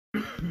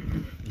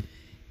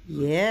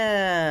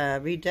Yeah,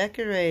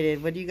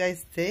 redecorated. What do you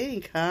guys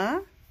think, huh?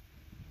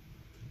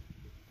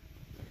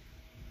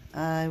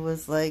 I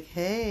was like,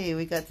 hey,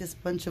 we got this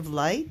bunch of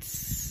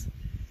lights.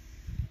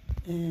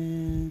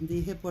 And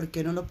dije, ¿por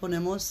qué no lo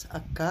ponemos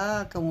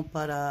acá como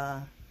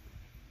para,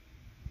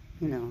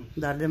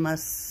 darle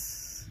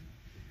más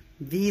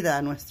vida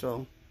a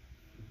nuestra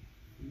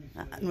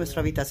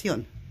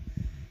habitación?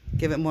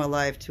 Give it more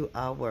life to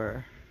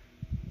our...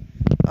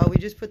 Oh, we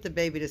just put the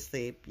baby to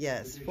sleep.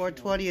 Yes,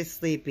 420 is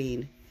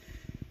sleeping.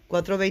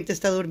 420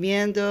 está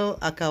durmiendo.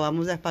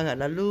 Acabamos de apagar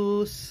la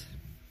luz.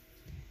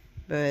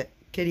 But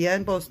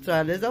quería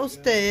mostrarles a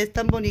ustedes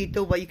tan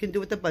bonito what you can do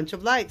with a bunch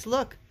of lights.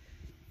 Look.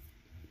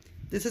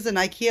 This is an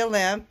IKEA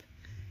lamp.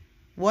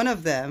 One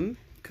of them,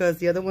 because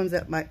the other one's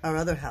at our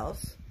other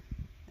house.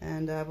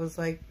 And I was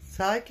like,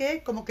 ¿sabe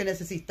qué? Como que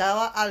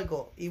necesitaba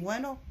algo. Y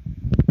bueno,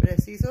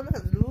 preciso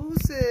las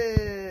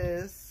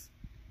luces.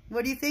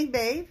 What do you think,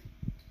 babe?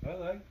 I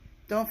like.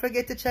 Don't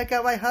forget to check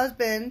out my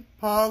husband,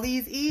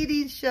 Paulie's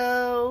Eating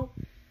Show.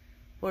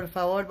 Por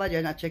favor,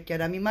 vayan a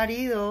chequear a mi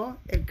marido,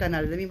 el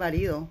canal de mi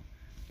marido,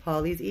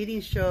 Paulie's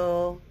Eating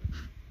Show.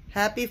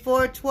 Happy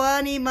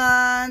 420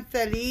 month.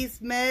 Feliz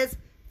mes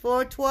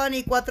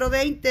 420,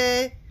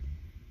 420.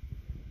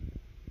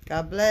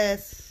 God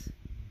bless.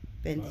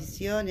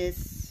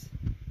 Bendiciones.